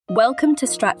Welcome to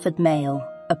Stratford Mail,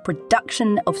 a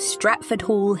production of Stratford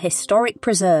Hall Historic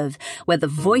Preserve, where the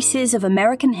voices of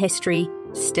American history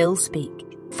still speak.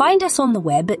 Find us on the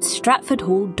web at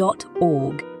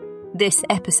stratfordhall.org. This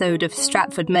episode of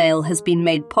Stratford Mail has been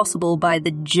made possible by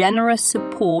the generous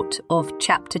support of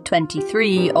Chapter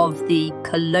 23 of the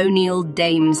Colonial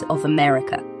Dames of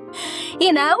America.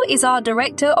 Here now is our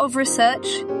Director of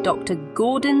Research, Dr.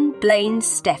 Gordon Blaine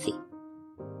Steffi.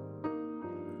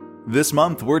 This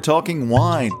month, we're talking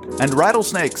wine and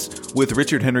rattlesnakes with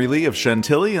Richard Henry Lee of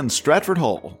Chantilly and Stratford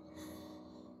Hall.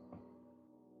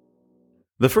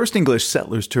 The first English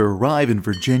settlers to arrive in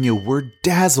Virginia were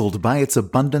dazzled by its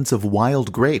abundance of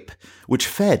wild grape, which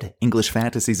fed English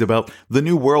fantasies about the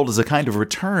New World as a kind of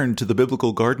return to the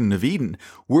biblical Garden of Eden,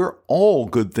 where all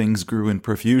good things grew in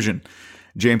profusion.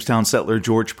 Jamestown settler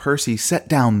George Percy set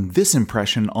down this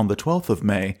impression on the 12th of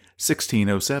May,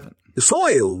 1607. The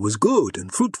soil was good and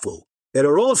fruitful. There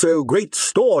are also great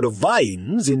store of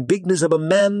vines in bigness of a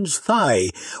man's thigh,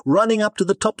 running up to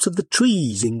the tops of the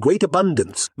trees in great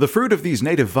abundance. The fruit of these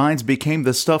native vines became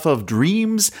the stuff of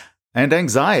dreams and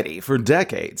anxiety for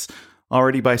decades.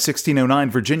 Already by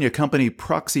 1609, Virginia Company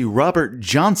proxy Robert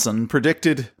Johnson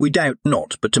predicted, "We doubt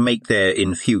not but to make there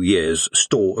in few years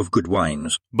store of good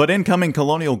wines." But incoming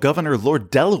colonial governor Lord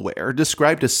Delaware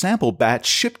described a sample batch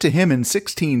shipped to him in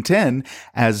 1610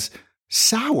 as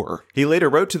sour. He later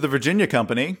wrote to the Virginia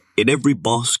Company, "In every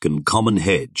bosque and common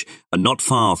hedge, and not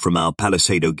far from our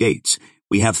palisado gates,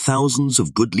 we have thousands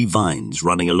of goodly vines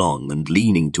running along and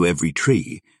leaning to every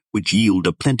tree, which yield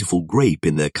a plentiful grape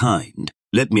in their kind.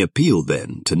 Let me appeal,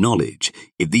 then, to knowledge,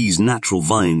 if these natural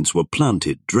vines were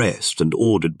planted, dressed, and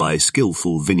ordered by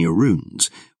skilful vigneroons,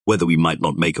 whether we might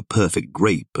not make a perfect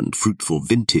grape and fruitful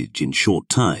vintage in short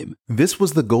time." This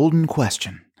was the golden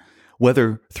question.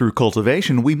 Whether, through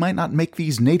cultivation, we might not make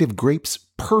these native grapes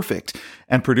perfect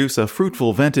and produce a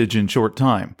fruitful vintage in short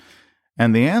time.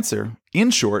 And the answer,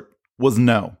 in short, was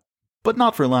no, but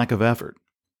not for lack of effort.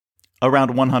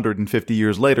 Around 150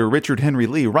 years later, Richard Henry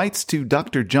Lee writes to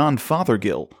Dr. John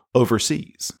Fothergill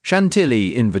overseas.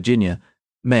 Chantilly in Virginia,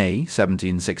 May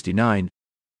 1769.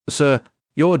 Sir,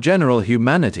 your general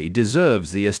humanity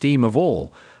deserves the esteem of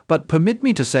all, but permit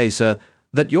me to say, sir,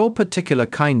 that your particular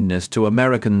kindness to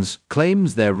Americans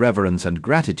claims their reverence and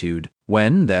gratitude.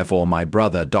 When, therefore, my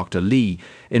brother, Dr. Lee,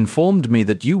 informed me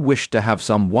that you wished to have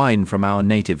some wine from our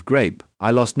native grape,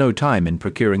 I lost no time in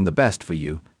procuring the best for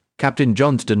you. Captain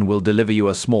Johnston will deliver you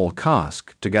a small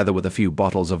cask, together with a few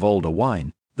bottles of older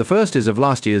wine. The first is of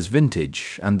last year's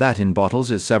vintage, and that in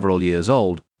bottles is several years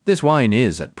old. This wine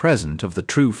is, at present, of the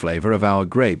true flavour of our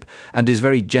grape, and is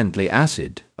very gently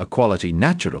acid, a quality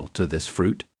natural to this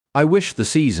fruit. I wish the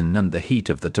season and the heat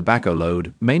of the tobacco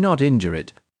load may not injure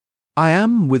it. I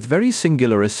am, with very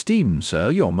singular esteem, sir,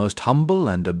 your most humble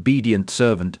and obedient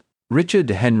servant,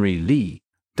 Richard Henry Lee.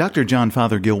 Dr. John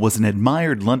Fothergill was an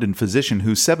admired London physician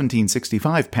whose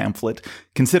 1765 pamphlet,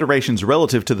 Considerations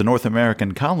Relative to the North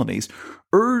American Colonies,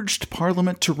 urged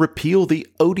Parliament to repeal the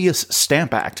odious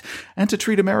Stamp Act and to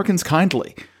treat Americans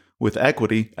kindly, with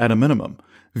equity at a minimum,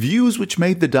 views which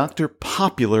made the doctor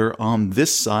popular on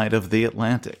this side of the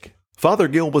Atlantic.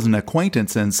 Fothergill was an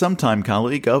acquaintance and sometime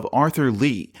colleague of Arthur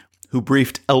Lee, who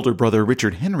briefed elder brother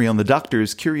Richard Henry on the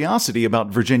doctor's curiosity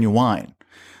about Virginia wine.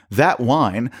 That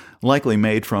wine, likely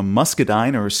made from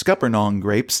muscadine or scuppernong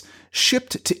grapes,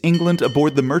 shipped to England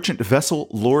aboard the merchant vessel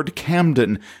Lord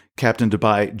Camden, captained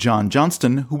by John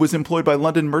Johnston, who was employed by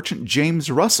London merchant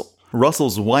James Russell.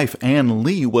 Russell's wife, Anne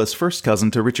Lee, was first cousin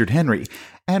to Richard Henry,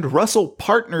 and Russell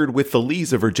partnered with the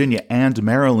Lees of Virginia and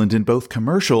Maryland in both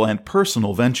commercial and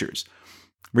personal ventures.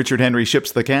 Richard Henry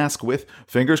ships the cask with,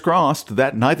 fingers crossed,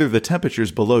 that neither the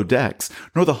temperatures below decks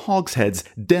nor the hogsheads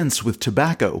dense with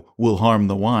tobacco will harm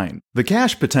the wine. The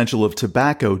cash potential of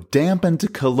tobacco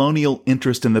dampened colonial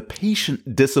interest in the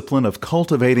patient discipline of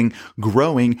cultivating,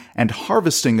 growing, and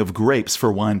harvesting of grapes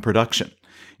for wine production.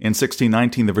 In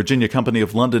 1619, the Virginia Company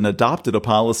of London adopted a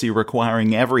policy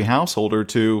requiring every householder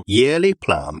to yearly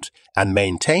plant and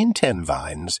maintain 10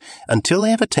 vines until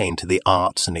they have attained to the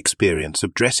arts and experience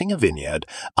of dressing a vineyard,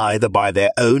 either by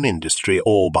their own industry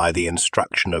or by the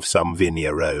instruction of some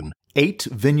vigneron. 8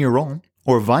 vignerons,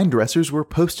 or vine dressers, were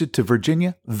posted to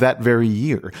Virginia that very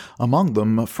year, among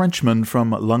them Frenchmen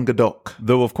from Languedoc,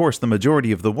 though of course the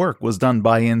majority of the work was done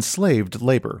by enslaved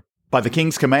labor. By the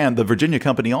King's command, the Virginia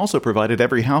Company also provided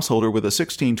every householder with a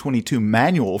 1622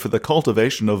 manual for the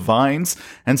cultivation of vines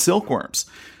and silkworms.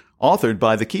 authored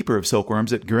by the keeper of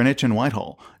silkworms at Greenwich and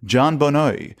Whitehall, John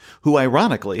Bonneuil, who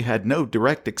ironically had no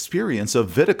direct experience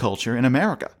of viticulture in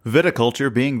America,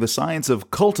 viticulture being the science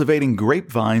of cultivating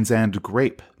grapevines and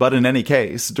grape. But in any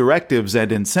case, directives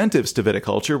and incentives to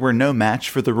viticulture were no match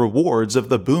for the rewards of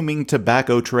the booming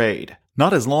tobacco trade.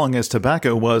 Not as long as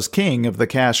tobacco was king of the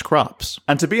cash crops.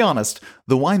 And to be honest,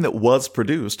 the wine that was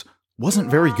produced wasn't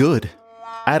very good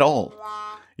at all.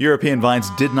 European vines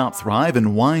did not thrive,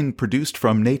 and wine produced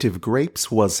from native grapes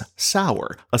was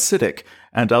sour, acidic,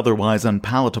 and otherwise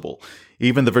unpalatable.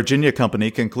 Even the Virginia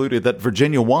Company concluded that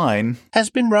Virginia wine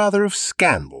has been rather of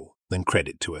scandal than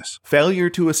credit to us. Failure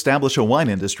to establish a wine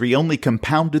industry only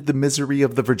compounded the misery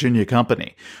of the Virginia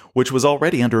Company, which was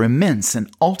already under immense and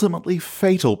ultimately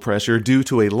fatal pressure due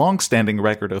to a long-standing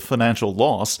record of financial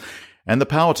loss and the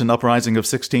Powhatan Uprising of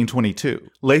 1622.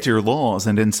 Later laws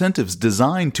and incentives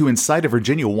designed to incite a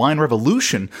Virginia wine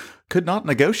revolution could not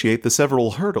negotiate the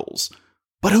several hurdles.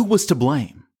 But who was to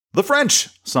blame? The French,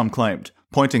 some claimed,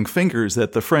 pointing fingers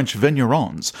at the French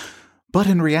vignerons. But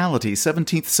in reality,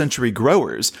 17th century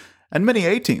growers, and many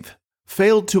 18th,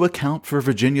 failed to account for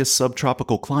Virginia's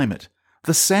subtropical climate,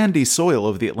 the sandy soil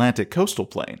of the Atlantic coastal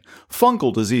plain,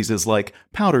 fungal diseases like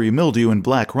powdery mildew and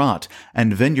black rot,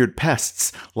 and vineyard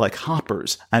pests like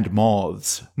hoppers and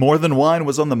moths. More than wine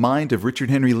was on the mind of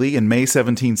Richard Henry Lee in May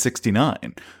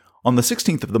 1769. On the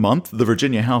 16th of the month, the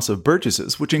Virginia House of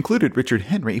Burgesses, which included Richard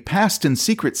Henry, passed in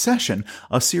secret session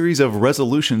a series of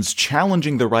resolutions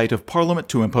challenging the right of Parliament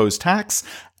to impose tax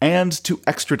and to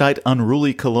extradite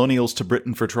unruly colonials to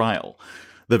Britain for trial.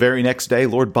 The very next day,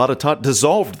 Lord Botetourt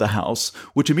dissolved the House,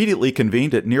 which immediately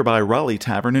convened at nearby Raleigh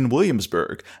Tavern in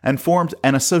Williamsburg, and formed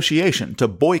an association to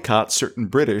boycott certain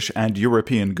British and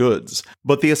European goods.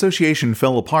 But the association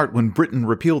fell apart when Britain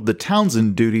repealed the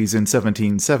Townshend duties in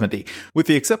 1770, with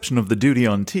the exception of the duty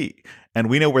on tea. And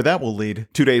we know where that will lead.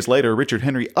 2 days later, Richard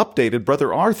Henry updated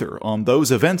Brother Arthur on those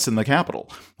events in the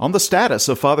capital, on the status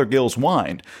of Fothergill's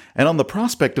wine, and on the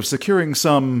prospect of securing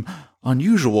some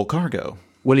unusual cargo.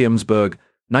 Williamsburg,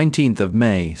 19th of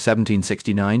May,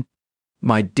 1769.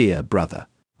 My dear brother,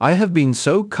 I have been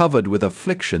so covered with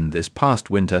affliction this past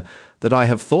winter that I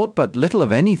have thought but little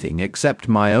of anything except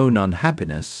my own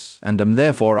unhappiness, and am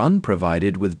therefore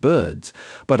unprovided with birds,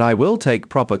 but I will take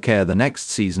proper care the next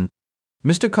season.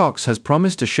 Mr. Cox has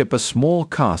promised to ship a small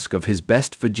cask of his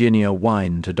best Virginia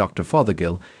wine to Dr.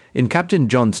 Fothergill in Captain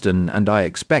Johnston, and I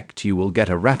expect you will get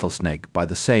a rattlesnake by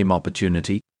the same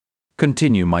opportunity.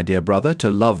 Continue, my dear brother, to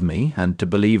love me, and to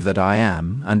believe that I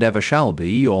am, and ever shall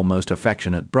be, your most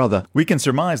affectionate brother. We can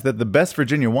surmise that the best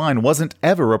Virginia wine wasn't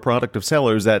ever a product of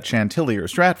cellars at Chantilly or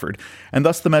Stratford, and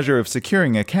thus the measure of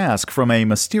securing a cask from a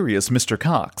mysterious Mr.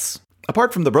 Cox.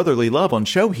 Apart from the brotherly love on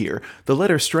show here, the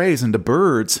letter strays into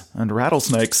birds and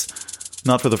rattlesnakes.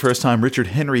 Not for the first time, Richard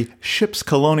Henry ships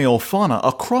colonial fauna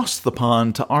across the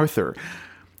pond to Arthur.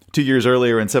 2 years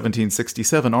earlier, in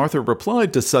 1767, Arthur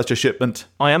replied to such a shipment,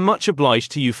 "I am much obliged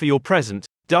to you for your present,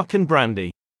 duck and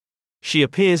brandy. She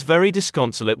appears very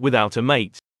disconsolate without a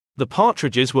mate. The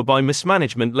partridges were by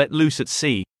mismanagement let loose at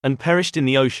sea, and perished in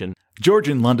the ocean."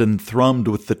 Georgian London thrummed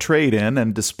with the trade in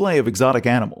and display of exotic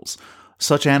animals.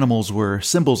 Such animals were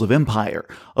symbols of empire,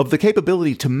 of the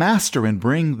capability to master and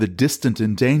bring the distant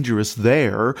and dangerous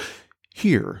there,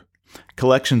 here.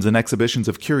 Collections and exhibitions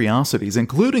of curiosities,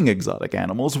 including exotic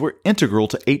animals, were integral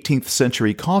to 18th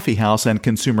century coffeehouse and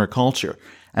consumer culture,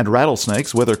 and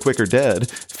rattlesnakes, whether quick or dead,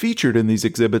 featured in these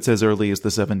exhibits as early as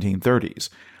the 1730s.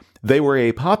 They were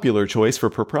a popular choice for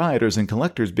proprietors and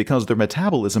collectors because their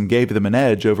metabolism gave them an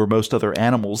edge over most other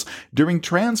animals during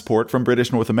transport from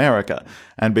British North America,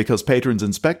 and because patrons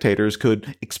and spectators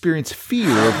could experience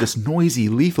fear of this noisy,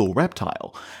 lethal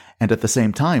reptile, and at the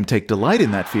same time take delight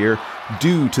in that fear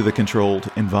due to the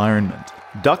controlled environment.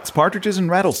 Ducks, partridges,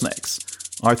 and rattlesnakes.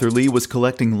 Arthur Lee was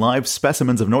collecting live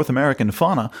specimens of North American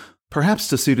fauna, perhaps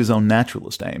to suit his own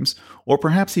naturalist aims, or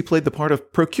perhaps he played the part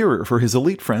of procurer for his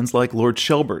elite friends like Lord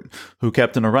Shelburne, who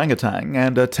kept an orangutan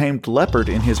and a tamed leopard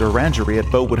in his orangery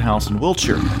at Bowood House in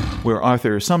Wiltshire, where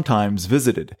Arthur sometimes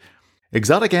visited.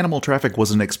 Exotic animal traffic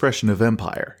was an expression of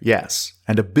empire, yes,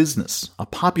 and a business, a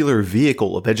popular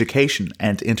vehicle of education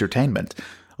and entertainment,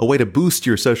 a way to boost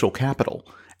your social capital,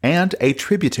 and a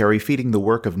tributary feeding the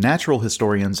work of natural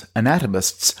historians,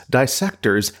 anatomists,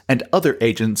 dissectors, and other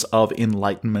agents of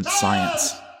Enlightenment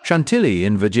science. Chantilly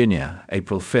in Virginia,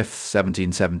 April 5th,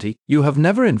 1770. You have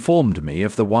never informed me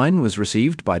if the wine was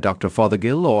received by Dr.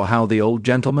 Fothergill or how the old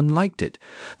gentleman liked it.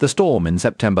 The storm in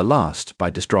September last,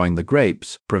 by destroying the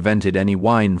grapes, prevented any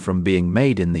wine from being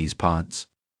made in these parts.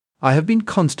 I have been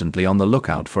constantly on the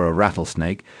lookout for a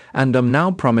rattlesnake, and am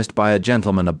now promised by a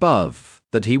gentleman above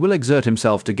that he will exert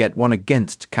himself to get one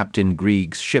against Captain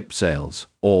Grieg's ship sails,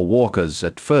 or Walker's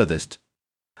at furthest.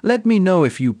 Let me know,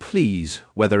 if you please,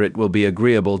 whether it will be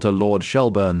agreeable to Lord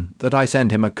Shelburne that I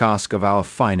send him a cask of our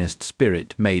finest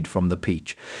spirit made from the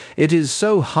peach. It is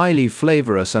so highly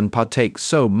flavourous and partakes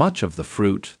so much of the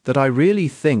fruit that I really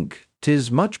think 'tis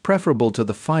much preferable to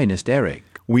the finest Eric.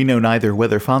 We know neither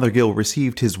whether Fothergill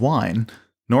received his wine,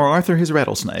 nor Arthur his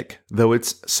rattlesnake, though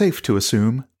it's safe to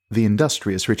assume the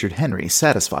industrious Richard Henry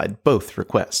satisfied both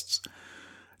requests.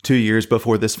 2 years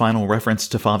before this final reference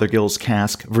to Fothergill's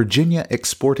cask, Virginia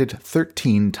exported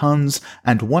 13 tons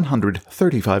and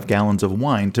 135 gallons of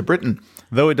wine to Britain,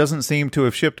 though it doesn't seem to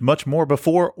have shipped much more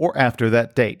before or after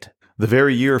that date. The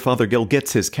very year Fothergill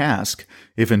gets his cask,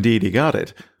 if indeed he got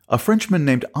it, a Frenchman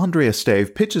named André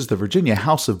Estève pitches the Virginia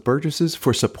House of Burgesses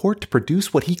for support to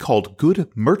produce what he called good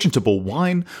merchantable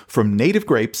wine from native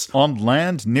grapes on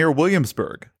land near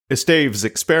Williamsburg. Estève's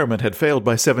experiment had failed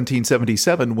by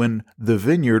 1777 when the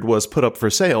vineyard was put up for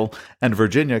sale and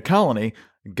Virginia Colony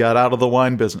got out of the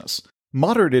wine business.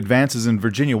 Moderate advances in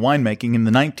Virginia winemaking in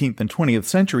the 19th and 20th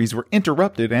centuries were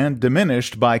interrupted and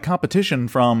diminished by competition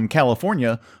from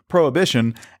California,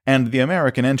 Prohibition, and the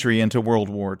American entry into World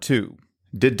War II.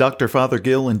 Did Dr.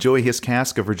 Fothergill enjoy his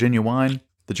cask of Virginia wine?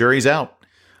 The jury's out.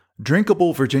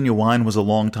 Drinkable Virginia wine was a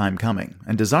long time coming,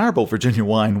 and desirable Virginia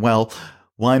wine, well,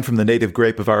 wine from the native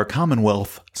grape of our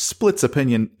Commonwealth splits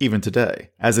opinion even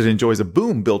today, as it enjoys a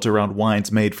boom built around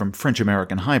wines made from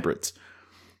French-American hybrids.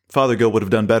 Fothergill would have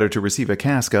done better to receive a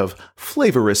cask of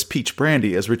flavorous peach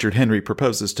brandy as Richard Henry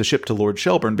proposes to ship to Lord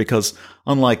Shelburne because,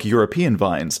 unlike European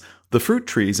vines, the fruit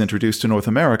trees introduced to North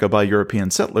America by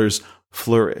European settlers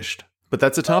flourished. But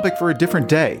that's a topic for a different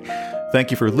day. Thank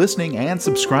you for listening and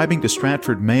subscribing to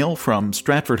Stratford Mail from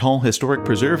Stratford Hall Historic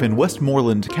Preserve in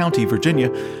Westmoreland County, Virginia.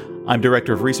 I'm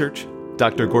Director of Research,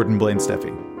 Dr. Gordon Blaine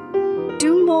Steffi.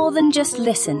 Do more than just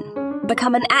listen.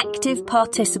 Become an active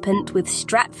participant with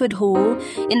Stratford Hall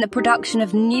in the production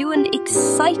of new and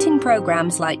exciting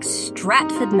programs like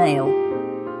Stratford Mail.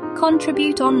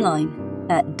 Contribute online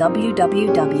at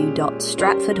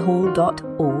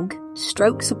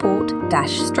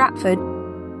www.stratfordhall.org/support-stratford